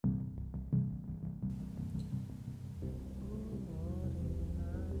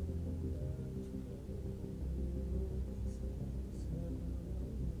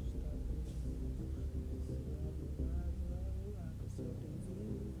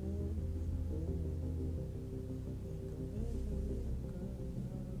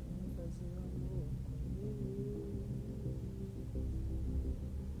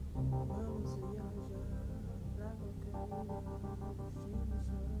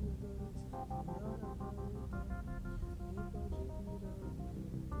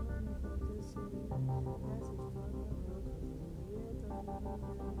Essa história é louca, Julieta e Romeu.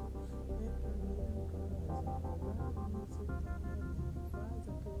 Vem pra minha casa, bagunça toda. Faz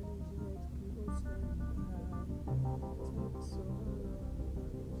aquele jeito que você me dá. Sempre sonhando do jeito que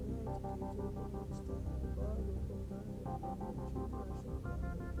tu gosta. Pode acordar, eu vou te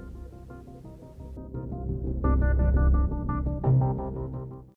machucar.